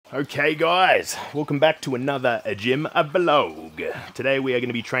Okay guys, welcome back to another gym vlog. Today we are going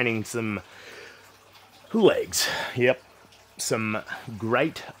to be training some legs. Yep, some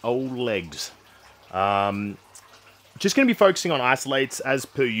great old legs. Just going to be focusing on isolates as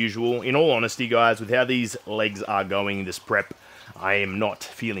per usual. In all honesty guys, with how these legs are going this prep, I am not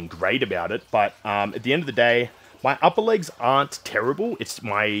feeling great about it. But at the end of the day, my upper legs aren't terrible. It's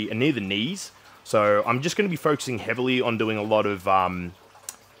my near the knees. So I'm just going to be focusing heavily on doing a lot of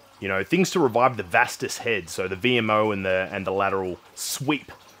things to revive the vastus head, so the VMO and the lateral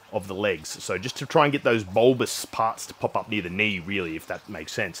sweep of the legs. So just to try and get those bulbous parts to pop up near the knee, really, if that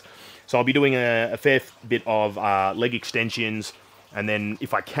makes sense. So I'll be doing a fair bit of leg extensions, and then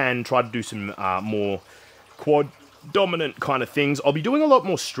if I can, try to do some more quad dominant kind of things. I'll be doing a lot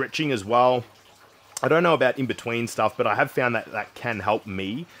more stretching as well. I don't know about in-between stuff, but I have found that that can help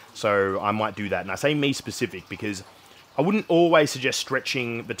me, so I might do that. And I say me specific because I wouldn't always suggest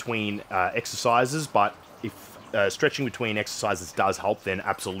stretching between exercises, but if stretching between exercises does help, then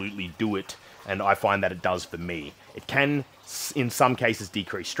absolutely do it, and I find that it does for me. It can, in some cases,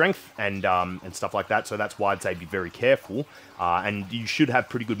 decrease strength and stuff like that, so that's why I'd say be very careful, and you should have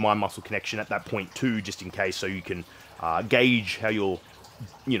pretty good mind-muscle connection at that point too, just in case, so you can gauge how your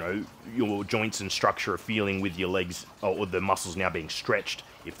joints and structure are feeling with your legs, or the muscles now being stretched,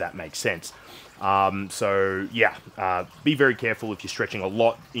 if that makes sense. So yeah, be very careful if you're stretching a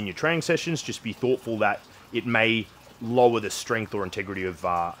lot in your training sessions. Just be thoughtful that it may lower the strength or integrity of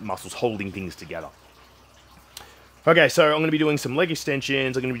muscles holding things together. Okay, so I'm going to be doing some leg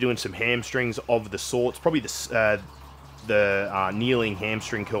extensions. I'm going to be doing some hamstrings of the sorts. Probably the kneeling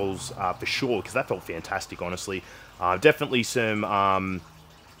hamstring curls for sure, because that felt fantastic, honestly. Definitely some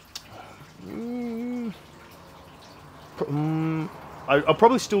I'll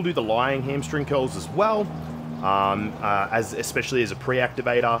probably still do the lying hamstring curls as well, especially as a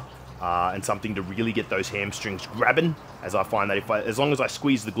pre-activator, and something to really get those hamstrings grabbing, as I find that as long as I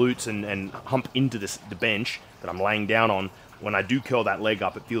squeeze the glutes and hump into the bench that I'm laying down on, when I do curl that leg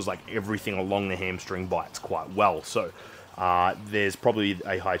up, it feels like everything along the hamstring bites quite well. So there's probably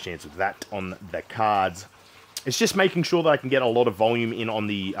a high chance of that on the cards. It's just making sure that I can get a lot of volume in on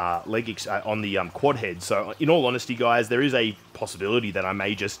the quad head. So in all honesty, guys, there is a possibility that I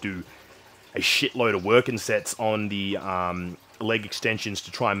may just do a shitload of working sets on the leg extensions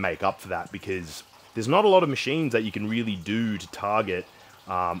to try and make up for that, because there's not a lot of machines that you can really do to target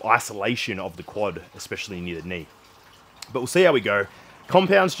isolation of the quad, especially near the knee. But we'll see how we go.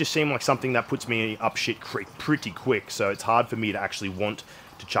 Compounds just seem like something that puts me up shit creek pretty quick, so it's hard for me to actually want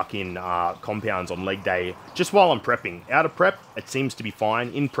to chuck in compounds on leg day just while I'm prepping. Out of prep, it seems to be fine.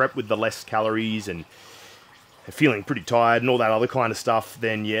 In prep, with the less calories and feeling pretty tired and all that other kind of stuff,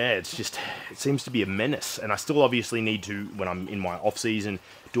 then yeah, it seems to be a menace. And I still obviously need to, when I'm in my off season,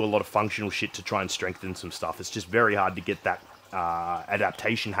 do a lot of functional shit to try and strengthen some stuff. It's just very hard to get that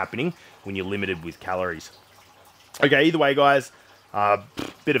adaptation happening when you're limited with calories. Okay, either way, guys,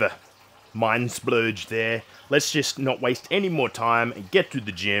 bit of a mind splurge there. Let's just not waste any more time and get to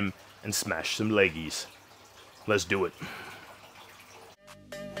the gym and smash some leggies. Let's do it.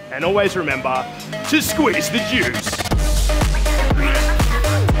 And always remember to squeeze the juice.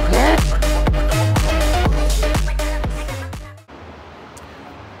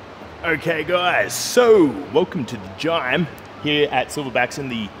 Okay guys, so welcome to the gym here at Silverbacks in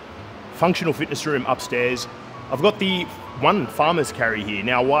the functional fitness room upstairs. I've got the one farmer's carry here.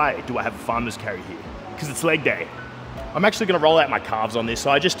 Now, why do I have a farmer's carry here? Because it's leg day. I'm actually going to roll out my calves on this.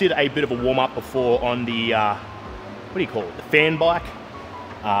 So I just did a bit of a warm-up before on the, what do you call it? The fan bike,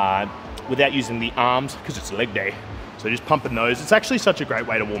 without using the arms, because it's leg day. So just pumping those. It's actually such a great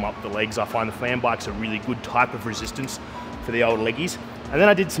way to warm up the legs. I find the fan bike's a really good type of resistance for the old leggies. And then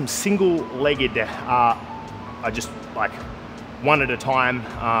I did some single-legged, I just like one at a time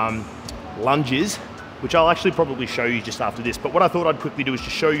lunges, which I'll actually probably show you just after this. But what I thought I'd quickly do is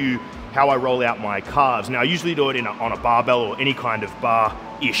just show you how I roll out my calves. Now, I usually do it on a barbell or any kind of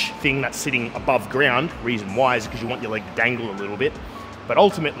bar-ish thing that's sitting above ground. Reason why is because you want your leg to dangle a little bit. But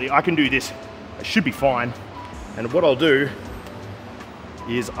ultimately, I can do this. It should be fine. And what I'll do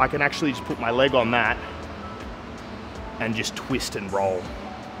is I can actually just put my leg on that and just twist and roll.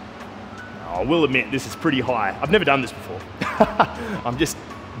 I will admit, this is pretty high. I've never done this before. I'm just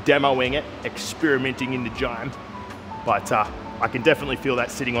demoing it, experimenting in the gym, but I can definitely feel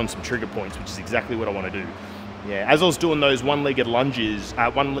that sitting on some trigger points, which is exactly what I want to do. Yeah, as I was doing those one-legged lunges,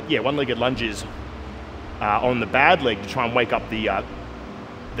 one-legged lunges on the bad leg to try and wake up the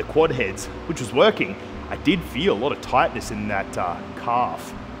quad heads, which was working, I did feel a lot of tightness in that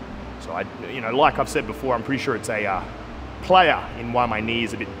calf. So like I've said before, I'm pretty sure it's a player in why my knee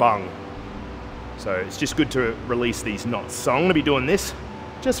is a bit bung. So it's just good to release these knots. So I'm gonna be doing this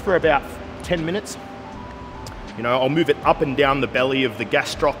just for about 10 minutes. You know, I'll move it up and down the belly of the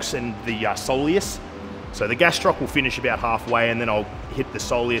gastrocs and the soleus. So the gastroc will finish about halfway, and then I'll hit the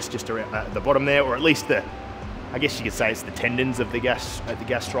soleus just around at the bottom there, or at least the, I guess you could say it's the tendons of the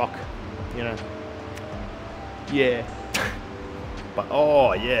gastroc, you know. Yeah. But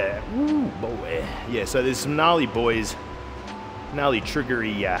oh yeah, ooh boy. Yeah, so there's some gnarly boys, gnarly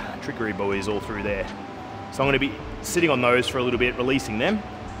triggery boys all through there. So I'm gonna be sitting on those for a little bit, releasing them,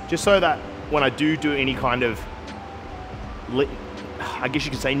 just so that when I do any kind of, I guess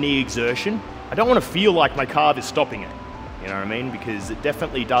you could say, knee exertion, I don't want to feel like my calf is stopping it, you know what I mean? Because it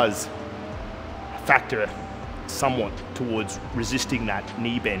definitely does factor somewhat towards resisting that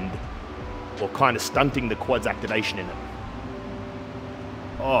knee bend, or kind of stunting the quad's activation in it.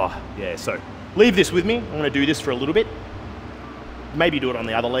 Oh, yeah, so leave this with me. I'm gonna do this for a little bit. Maybe do it on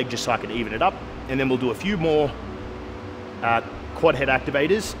the other leg just so I can even it up. And then we'll do a few more quad head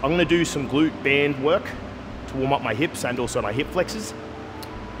activators. I'm gonna do some glute band work to warm up my hips and also my hip flexors.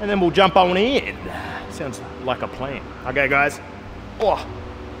 And then we'll jump on in. Sounds like a plan. Okay, guys. Oh,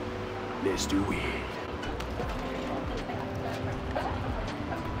 let's do it.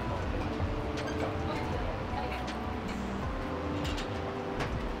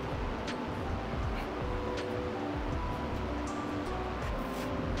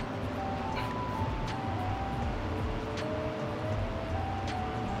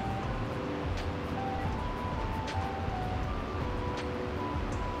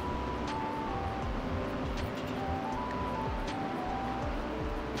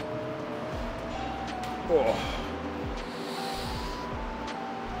 Oh.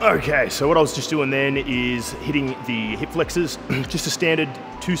 Okay, so what I was just doing then is hitting the hip flexors, just a standard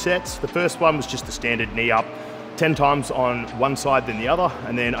 2 sets. The first one was just the standard knee up, 10 times on one side then the other,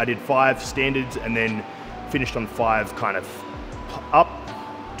 and then I did 5 standards and then finished on 5 kind of up,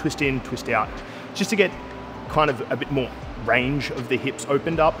 twist in, twist out, just to get kind of a bit more range of the hips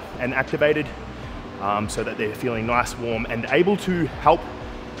opened up and activated, so that they're feeling nice, warm, and able to help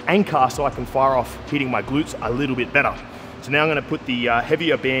anchor so I can fire off hitting my glutes a little bit better. So now I'm gonna put the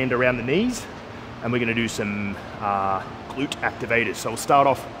heavier band around the knees, and we're gonna do some glute activators. So we'll start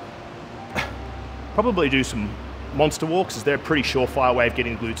off, probably do some monster walks, as they're a pretty surefire way of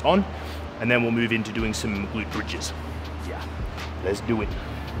getting glutes on, and then we'll move into doing some glute bridges. Yeah, let's do it.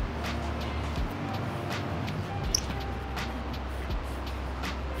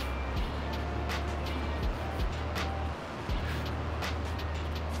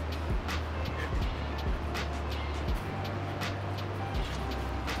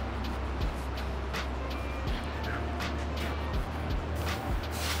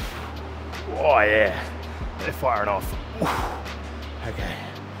 Oh yeah, they're firing off. Okay.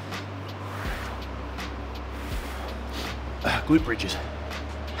 Glute bridges.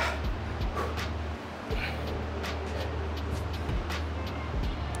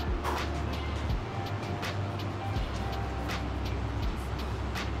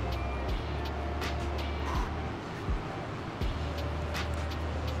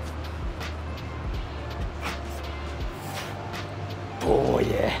 Oh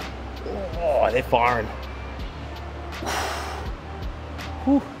yeah. Oh, they're firing.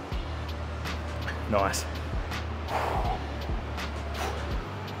 Whew. Nice.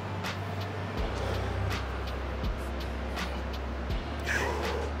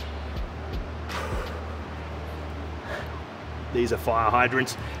 These are fire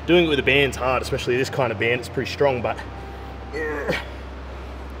hydrants. Doing it with a band's hard, especially this kind of band. It's pretty strong, but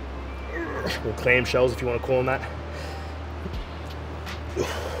or clamshells, if you want to call them that.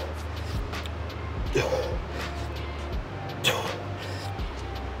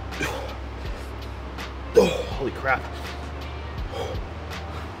 Oh, holy crap.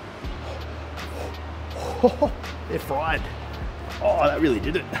 Oh, they're fried. Oh, that really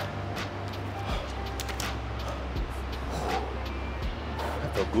did it.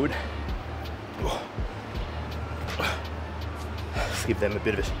 That felt good. Let's give them a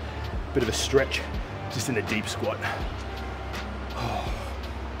bit of a stretch, just in a deep squat.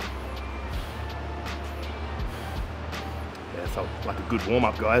 Yeah, it felt like a good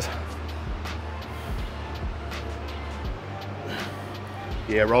warm-up, guys.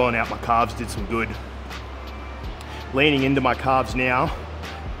 Yeah, rolling out my calves did some good. Leaning into my calves now,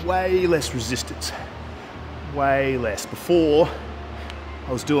 way less resistance, way less. Before,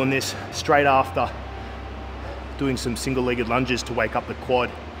 I was doing this straight after doing some single-legged lunges to wake up the quad,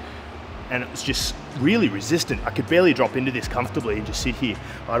 and it's just really resistant. I could barely drop into this comfortably and just sit here.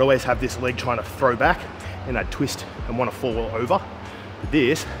 I'd always have this leg trying to throw back and I'd twist and want to fall over. With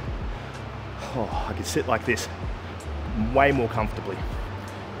this, oh, I could sit like this way more comfortably.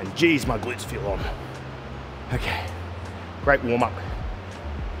 And geez, my glutes feel on. Okay, great warm up.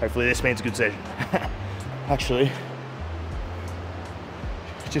 Hopefully this means a good session. Actually,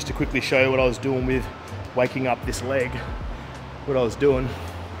 just to quickly show you what I was doing with waking up this leg, what I was doing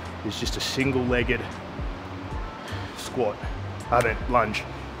is just a single-legged squat, lunge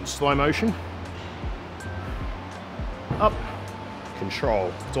in slow motion. Up,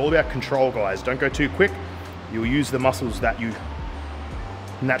 control. It's all about control, guys. Don't go too quick. You'll use the muscles that you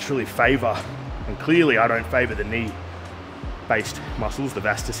naturally favor. And clearly I don't favor the knee-based muscles, the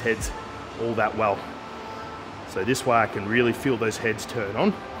vastus heads, all that well. So this way I can really feel those heads turn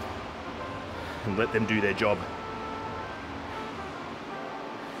on and let them do their job.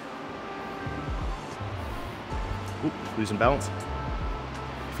 Oop, losing balance.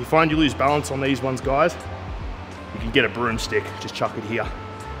 If you find you lose balance on these ones, guys, you can get a broomstick, just chuck it here,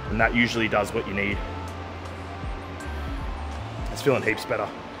 and that usually does what you need. It's feeling heaps better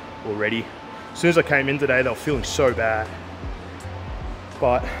already. As soon as I came in today, they were feeling so bad,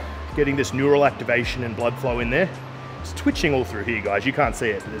 but getting this neural activation and blood flow in there, it's twitching all through here, guys. You can't see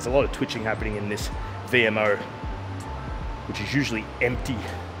it, but there's a lot of twitching happening in this VMO, which is usually empty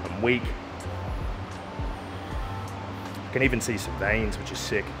and weak. I can even see some veins, which is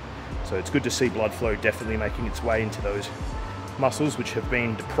sick. So it's good to see blood flow definitely making its way into those muscles, which have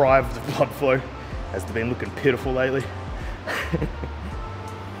been deprived of blood flow as they've been looking pitiful lately.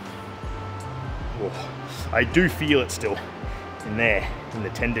 Oh, I do feel it still in there, in the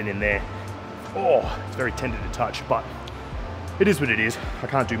tendon in there. Oh, it's very tender to touch, but it is what it is. I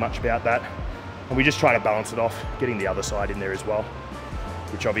can't do much about that. And we just try to balance it off, getting the other side in there as well,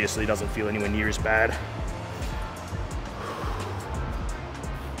 which obviously doesn't feel anywhere near as bad.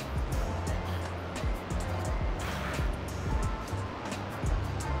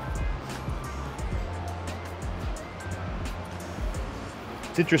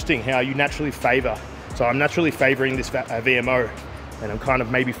 It's interesting how you naturally favor. So I'm naturally favoring this VMO, and I'm kind of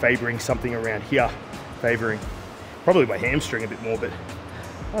maybe favoring something around here, favoring probably my hamstring a bit more, but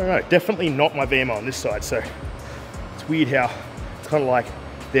I don't know, definitely not my VMO on this side. So it's weird how it's kind of like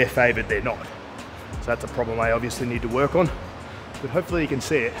they're favored, they're not. So that's a problem I obviously need to work on, but hopefully you can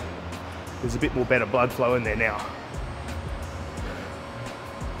see it. There's a bit more better blood flow in there now.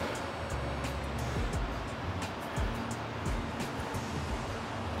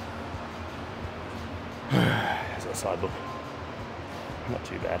 Side look, not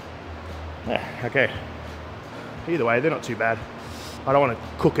too bad. Yeah, okay, either way they're not too bad. I don't want to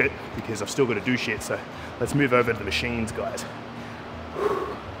cook it because I've still got to do shit, so let's move over to the machines, guys.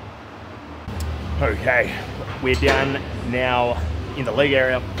 Okay, we're down now in the leg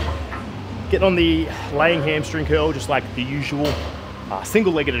area, getting on the laying hamstring curl just like the usual,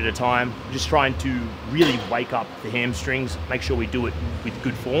 single legged at a time, just trying to really wake up the hamstrings, make sure we do it with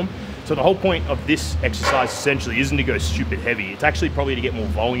good form. So the whole point of this exercise essentially isn't to go stupid heavy. It's actually probably to get more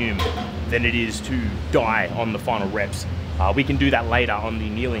volume than it is to die on the final reps. We can do that later on the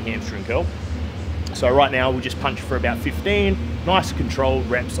kneeling hamstring curl. So right now we'll just punch for about 15 nice controlled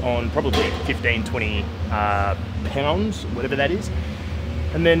reps on probably 15, 20 pounds, whatever that is.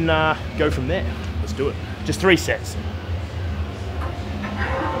 And then go from there. Let's do it. Just 3 sets.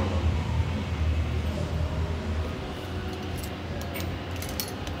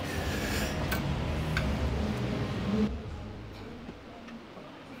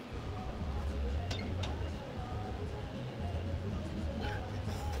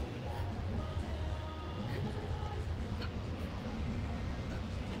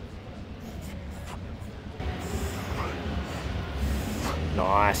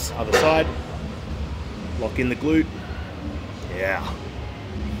 Nice, other side, lock in the glute, yeah.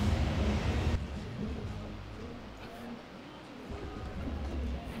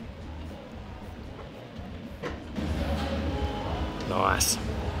 Nice,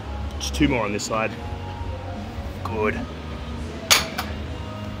 just 2 more on this side, good.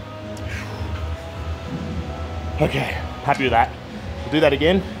 Okay, happy with that. We'll do that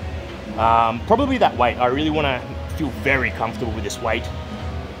again, probably that weight. I really want to feel very comfortable with this weight.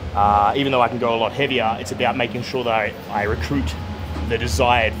 Even though I can go a lot heavier, it's about making sure that I recruit the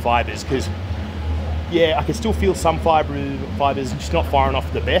desired fibers, because yeah, I can still feel some fibers just not firing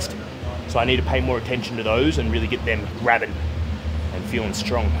off the best. So I need to pay more attention to those and really get them grabbing and feeling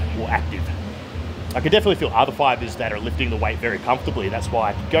strong, more active. I can definitely feel other fibers that are lifting the weight very comfortably. That's why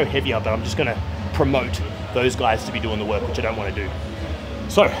I can go heavier, but I'm just gonna promote those guys to be doing the work, which I don't want to do.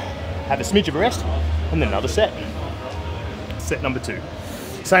 So have a smidge of a rest, and then another set. Set number 2.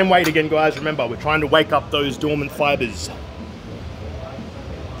 Same weight again, guys. Remember, we're trying to wake up those dormant fibers.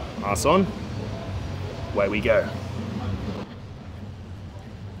 Mask on. Away we go.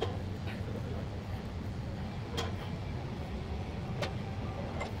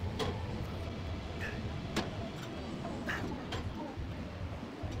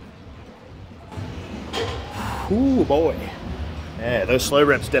 Ooh boy. Yeah, those slow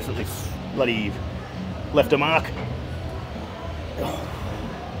reps definitely bloody left a mark.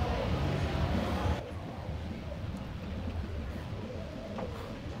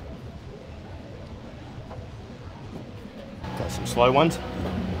 Got some slow ones.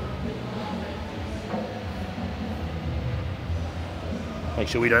 Make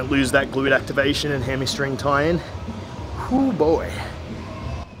sure we don't lose that glute activation and hamstring tie-in. Ooh boy.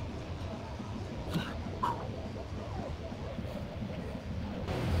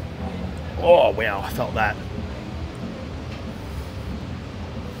 Oh wow, I felt that.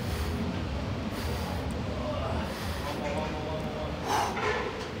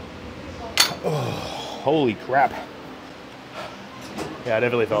 Oh, holy crap. Yeah, I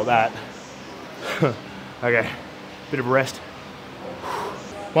definitely felt that. Okay, bit of a rest.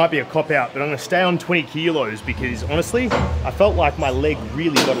 Might be a cop-out, but I'm gonna stay on 20 kilos because honestly, I felt like my leg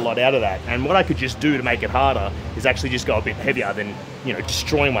really got a lot out of that. And what I could just do to make it harder is actually just go a bit heavier than, you know,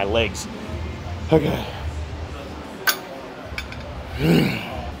 destroying my legs. Okay. Okay,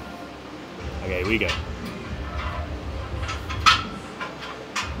 here we go.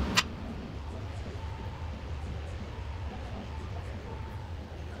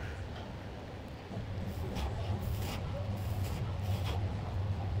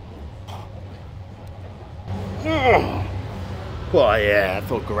 Oh yeah, that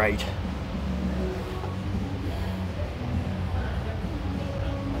felt great.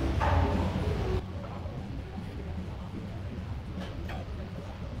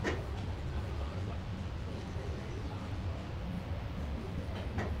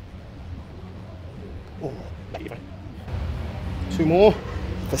 Oh, 2 more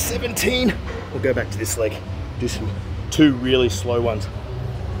for 17. We'll go back to this leg. Do some 2 really slow ones.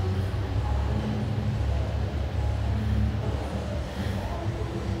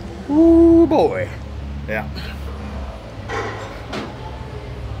 Ooh boy. Yeah.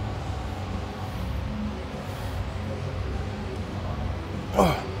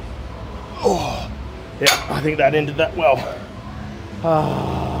 Oh. Oh. Yeah, I think that ended that well.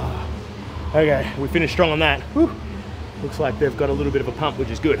 Okay, we finished strong on that. Whew. Looks like they've got a little bit of a pump, which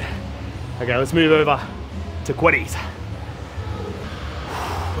is good. Okay, let's move over to quaddies.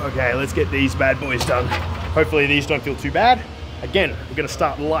 Okay, let's get these bad boys done. Hopefully these don't feel too bad. Again, we're gonna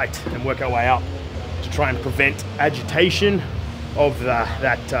start light and work our way up to try and prevent agitation of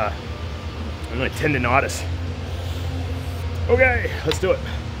that tendonitis. Okay, let's do it.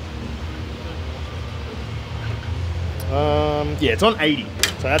 Yeah, it's on 80,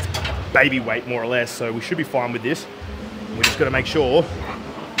 so that's baby weight more or less, so we should be fine with this. We just gotta make sure,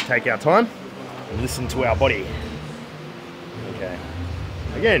 take our time and listen to our body. Okay.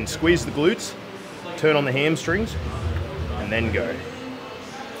 Again, squeeze the glutes, turn on the hamstrings, and then go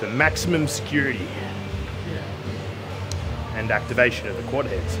for maximum security and activation of the quad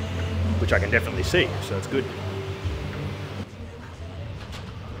heads, which I can definitely see, so it's good.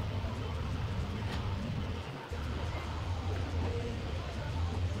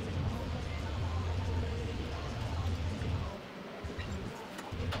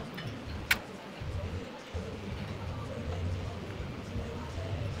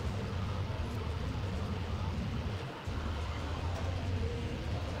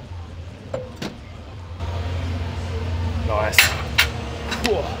 Nice.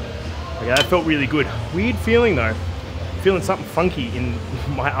 Okay, that felt really good. Weird feeling though. Feeling something funky in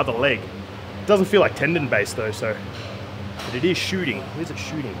my other leg. It doesn't feel like tendon based though, so. But it is shooting. Where's it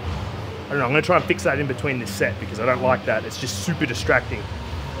shooting? I don't know, I'm gonna try and fix that in between this set because I don't like that. It's just super distracting.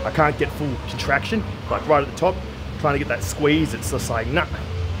 I can't get full contraction, like right at the top. Trying to get that squeeze, it's just like, nah.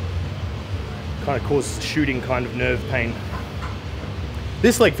 Kind of causes shooting kind of nerve pain.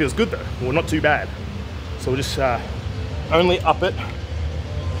 This leg feels good though. Well, not too bad. So we'll just only up it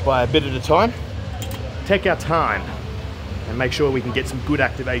by a bit at a time. Take our time and make sure we can get some good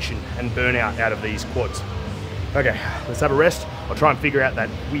activation and burnout out of these quads. Okay, let's have a rest. I'll try and figure out that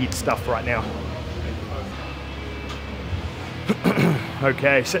weird stuff right now.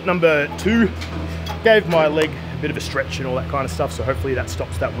 Okay, set number 2. Gave my leg a bit of a stretch and all that kind of stuff, so hopefully that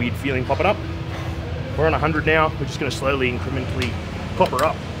stops that weird feeling popping up. We're on 100 now. We're just gonna slowly, incrementally pop her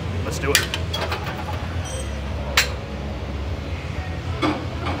up. Let's do it.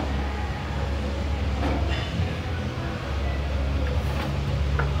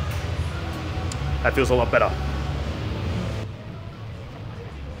 That feels a lot better.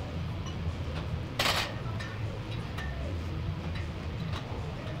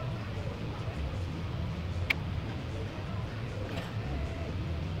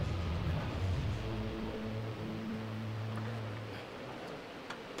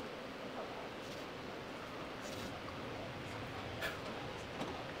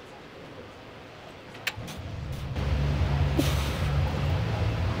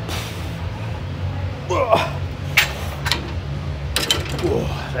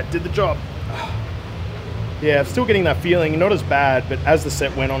 That did the job. Yeah, I'm still getting that feeling, not as bad, but as the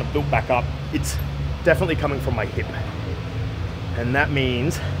set went on, it built back up. It's definitely coming from my hip. And that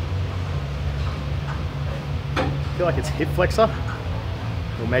means, I feel like it's hip flexor,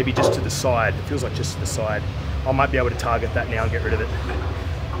 or maybe just to the side. It feels like just to the side. I might be able to target that now and get rid of it.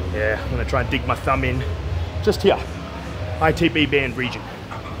 Yeah, I'm gonna try and dig my thumb in, just here, ITB band region.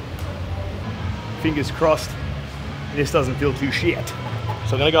 Fingers crossed, this doesn't feel too shit.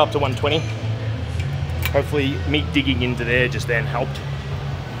 So I'm gonna go up to 120. Hopefully me digging into there just then helped.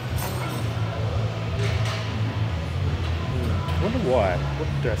 I wonder why. What,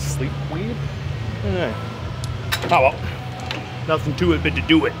 did I sleep weird? I don't know. Oh well, nothing to it but to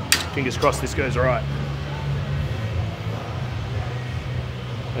do it. Fingers crossed this goes all right.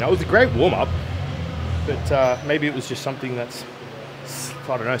 You know, it was a great warm up, but maybe it was just something that's,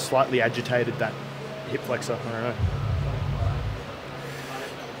 I don't know, slightly agitated that hip flexor, I don't know.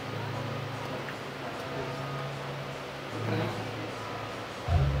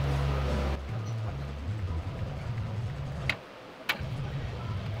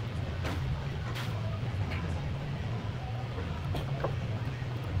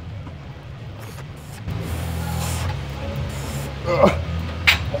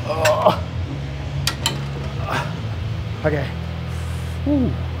 Okay.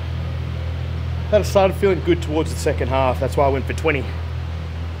 Ooh. That started feeling good towards the second half. That's why I went for 20.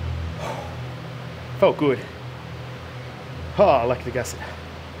 Felt good. Oh, lactic acid.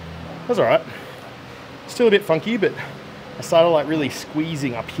 That's all right. Still a bit funky, but I started like really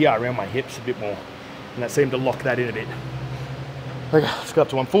squeezing up here around my hips a bit more, and that seemed to lock that in a bit. Okay, let's go up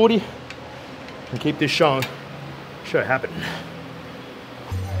to 140 and keep this show happening.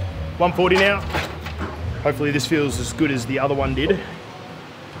 140 now. Hopefully this feels as good as the other one did.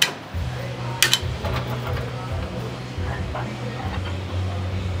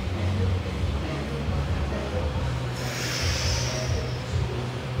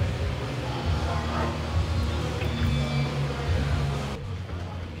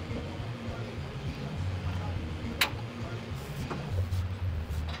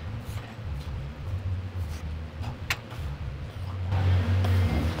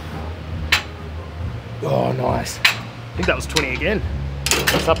 Oh, nice. I think that was 20 again.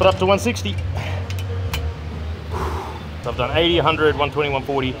 Let's up it up to 160. So I've done 80, 100, 120,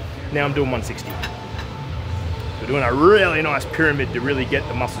 140. Now I'm doing 160. We're doing a really nice pyramid to really get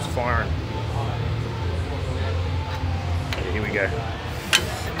the muscles firing. Okay, here we go.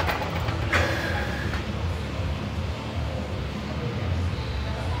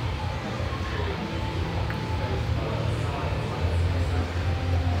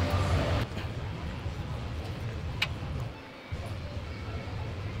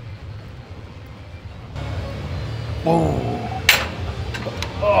 Oh.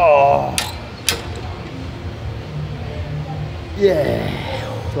 Oh.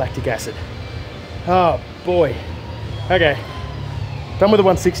 Yeah. Lactic acid. Oh boy. Okay. Done with the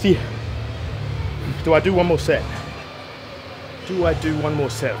 160. Do I do one more set? Do I do one more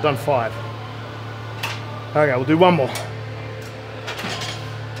set? I've done 5. Okay, we'll do one more.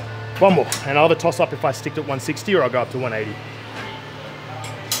 One more. And I'll either toss up if I stick to 160 or I'll go up to 180.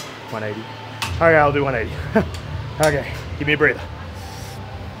 180. Okay, I'll do 180. Okay, give me a breather.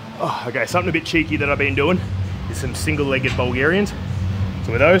 Oh, okay, something a bit cheeky that I've been doing is some single-legged Bulgarians.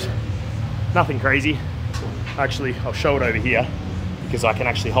 So with those, nothing crazy. Actually, I'll show it over here because I can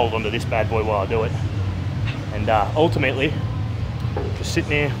actually hold onto this bad boy while I do it. And ultimately, just sitting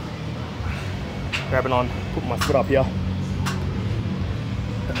there, grabbing on, putting my foot up here,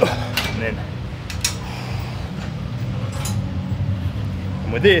 and then,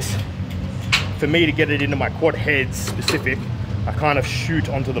 and with this, for me to get it into my quad head specific, I kind of shoot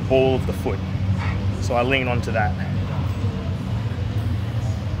onto the ball of the foot. So I lean onto that.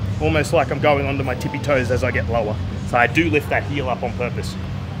 Almost like I'm going onto my tippy toes as I get lower. So I do lift that heel up on purpose.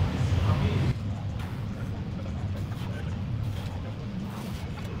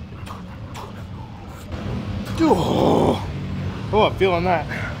 Oh, I'm feeling that.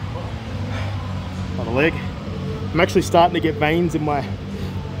 On the leg. I'm actually starting to get veins in my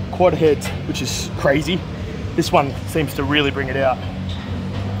quad heads, which is crazy. This one seems to really bring it out.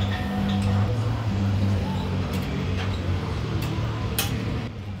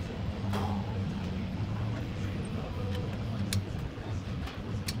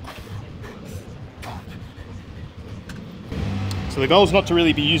 So the goal is not to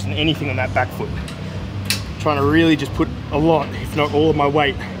really be using anything on that back foot. I'm trying to really just put a lot, if not all of my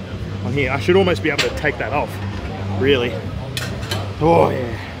weight on here. I should almost be able to take that off, really. Oh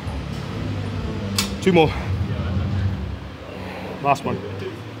yeah. 2 more. Last one.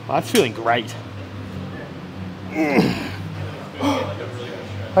 Oh, that's feeling great.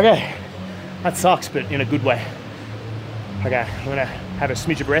 Okay, that sucks, but in a good way. Okay, I'm gonna have a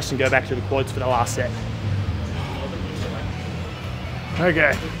smidge of rest and go back to the quads for the last set.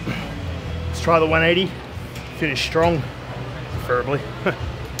 Okay, let's try the 180, finish strong, preferably.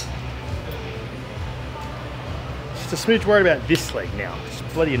 Just a smidge worried about this leg now. It's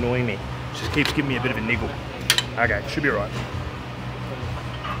bloody annoying me. It just keeps giving me a bit of a niggle. Okay, should be all right.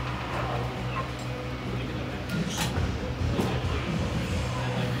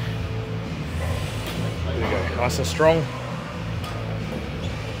 There we go, nice and strong.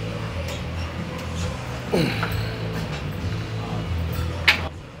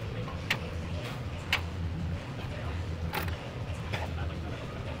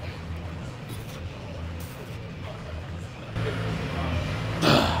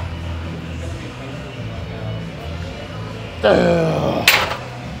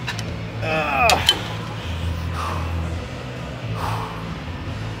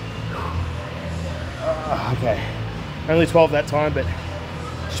 Okay, only 12 that time, but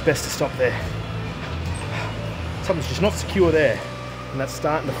just best to stop there. Something's just not secure there, and that's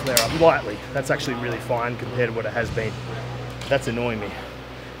starting to flare up lightly. That's actually really fine compared to what it has been. That's annoying me.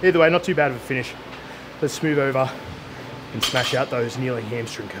 Either way, not too bad of a finish. Let's move over and smash out those kneeling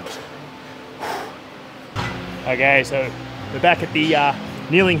hamstring curls. Okay, so we're back at the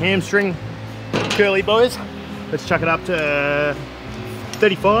kneeling hamstring curly, boys. Let's chuck it up to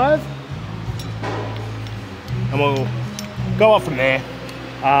 35. And we'll go up from there.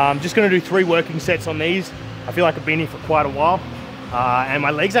 I'm just gonna do 3 working sets on these. I feel like I've been here for quite a while. And my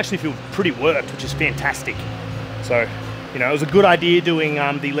legs actually feel pretty worked, which is fantastic. So, you know, it was a good idea doing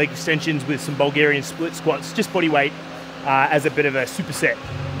the leg extensions with some Bulgarian split squats, just body weight, as a bit of a superset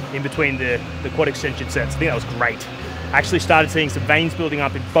in between the quad extension sets. I think that was great. I actually started seeing some veins building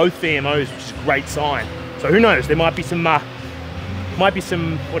up in both VMOs, which is a great sign. So who knows, there might be some,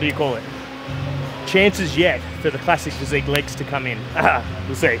 what do you call it? Chances yet for the classic physique legs to come in.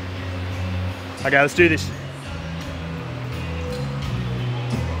 We'll see. Okay, let's do this.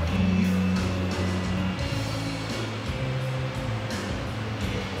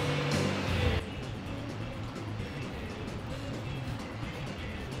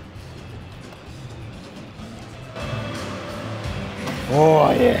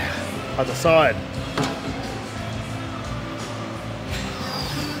 Oh yeah, other side.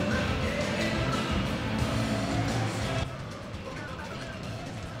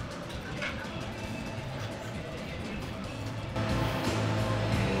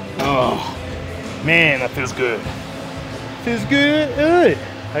 Oh man, that feels good. Feels good.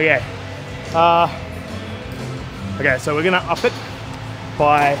 Okay. Okay, so we're gonna up it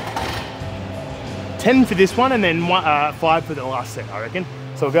by 10 for this one, and then 5 for the last set, I reckon.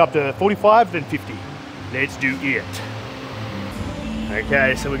 So we'll go up to 45, then 50. Let's do it.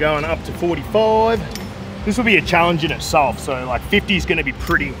 Okay, so we're going up to 45. This will be a challenge in itself, so like 50 is gonna be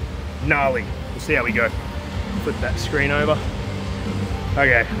pretty gnarly. We'll see how we go. Flip that screen over.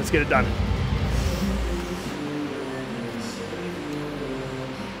 Okay, let's get it done.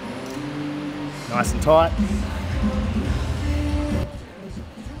 Nice and tight.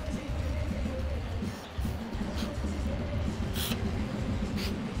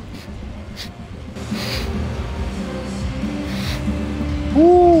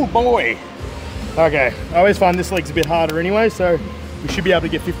 Ooh, boy. Okay, I always find this leg's a bit harder anyway, so we should be able to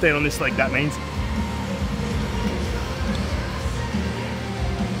get 15 on this leg, that means.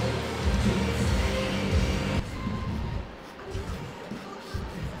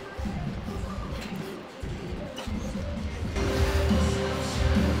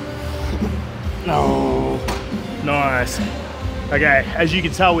 Oh, nice. Okay, as you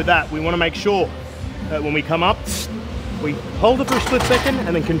can tell with that, we want to make sure that when we come up, we hold it for a split second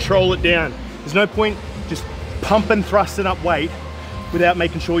and then control it down. There's no point just pumping, thrusting up weight without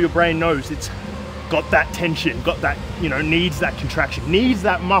making sure your brain knows it's got that tension, got that, you know, needs that contraction, needs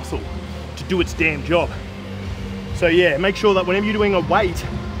that muscle to do its damn job. So yeah, make sure that whenever you're doing a weight,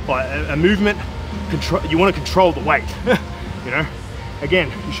 or a movement, you want to control the weight, you know?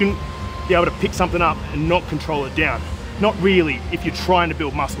 Again, you shouldn't be able to pick something up and not control it down. Not really, if you're trying to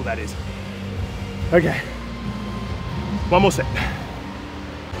build muscle, that is. Okay, one more set.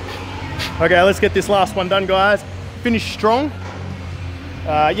 Okay, let's get this last one done, guys. Finish strong.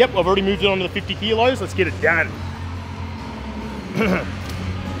 Yep, I've already moved it on to the 50 kilos. Let's get it done.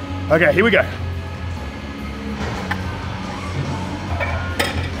 Okay, here we go.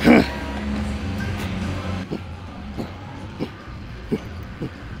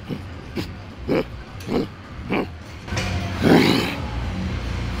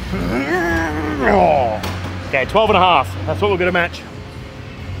 Okay, 12 and a half. That's what we're gonna match.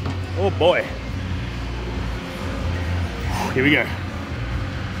 Oh boy. Here we go.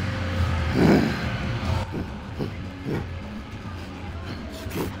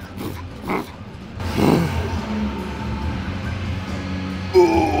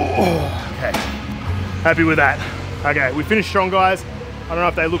 Okay, happy with that. Okay, we finished strong, guys. I don't know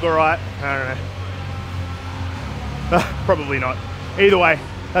if they look all right. I don't know. Probably not. Either way,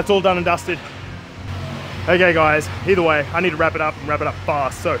 that's all done and dusted. Okay guys, either way, I need to wrap it up and wrap it up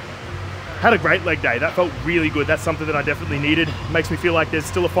fast. So, had a great leg day. That felt really good. That's something that I definitely needed. Makes me feel like there's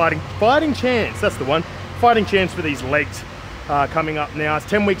still a fighting chance. That's the one. Fighting chance for these legs coming up now. It's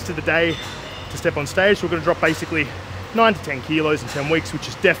 10 weeks to the day to step on stage. So we're gonna drop basically 9 to 10 kilos in 10 weeks, which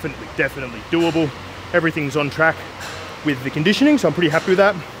is definitely doable. Everything's on track with the conditioning, so I'm pretty happy with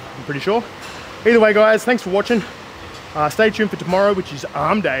that, I'm pretty sure. Either way, guys, thanks for watching. Stay tuned for tomorrow, which is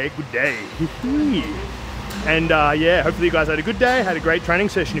arm day. Good day. And yeah, hopefully you guys had a good day, had a great training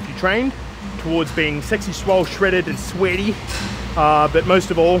session if you trained towards being sexy, swole, shredded, and sweaty. But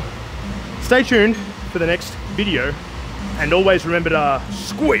most of all, stay tuned for the next video, and always remember to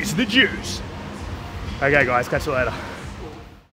squeeze the juice. Okay guys, catch you later.